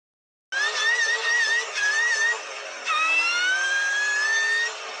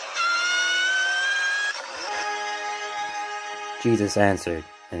Jesus answered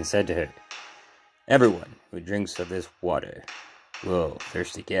and said to her, "Everyone who drinks of this water will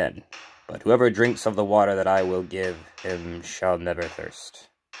thirst again, but whoever drinks of the water that I will give him shall never thirst.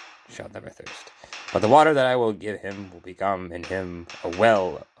 But the water that I will give him will become in him a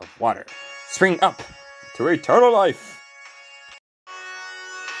well of water, springing up to eternal life.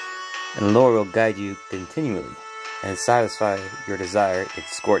 And the Lord will guide you continually and satisfy your desire in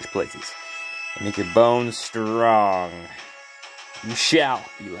scorched places, and make your bones strong. You shall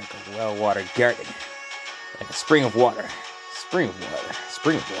be like a well-watered garden, like a spring of water,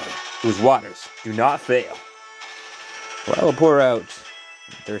 whose waters do not fail. For I will pour out on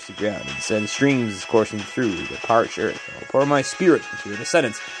thirsty ground, and send streams coursing through the parched earth. I will pour my spirit into your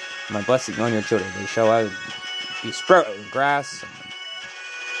descendants, and my blessing on your children. They shall be sprouted in grass,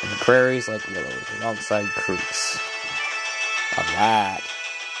 and the prairies like willows alongside creeks." Alright.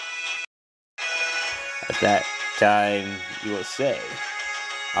 At that time you will say,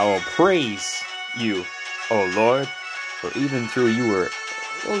 "I will praise you, O Lord, for even though you were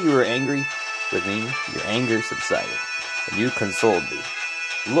angry with me, your anger subsided, and you consoled me.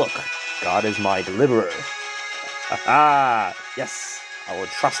 Look, God is my deliverer. Yes, I will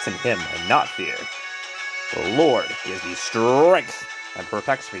trust in him and not fear. The Lord gives me strength and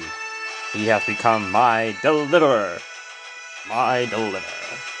protects me. He has become my deliverer.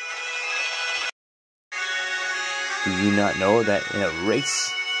 Do you not know that in a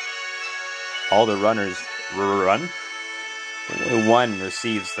race, all the runners run? Only one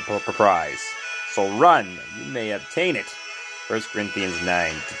receives the prize. So run, and you may obtain it." 1 Corinthians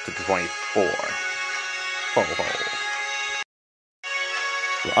 9:24. Ho ho.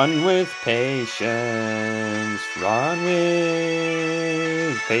 Run with patience,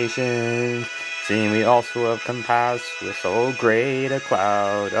 seeing we also have compassed with so great a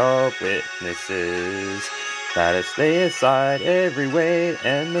cloud of witnesses. Let us lay aside every weight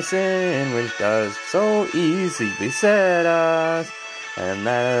and the sin which does so easily beset us, and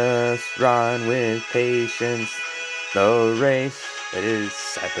let us run with patience the race that is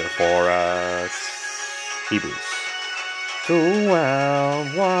set before us. Hebrews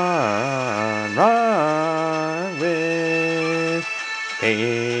 12:1. Run with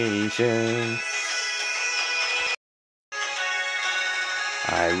patience.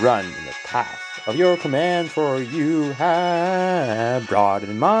 I run in the path of your command, for you have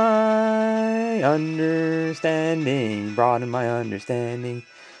broadened my understanding.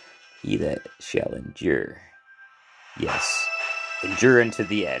 He that shall endure, yes, endure unto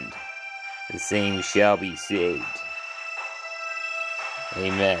the end, the same shall be saved.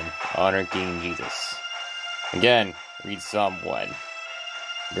 Amen. Honor King Jesus. Again, read Psalm 1.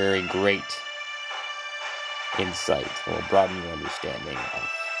 Very great insight will broaden your understanding of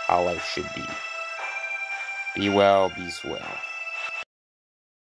how life should be. Be well, be swell.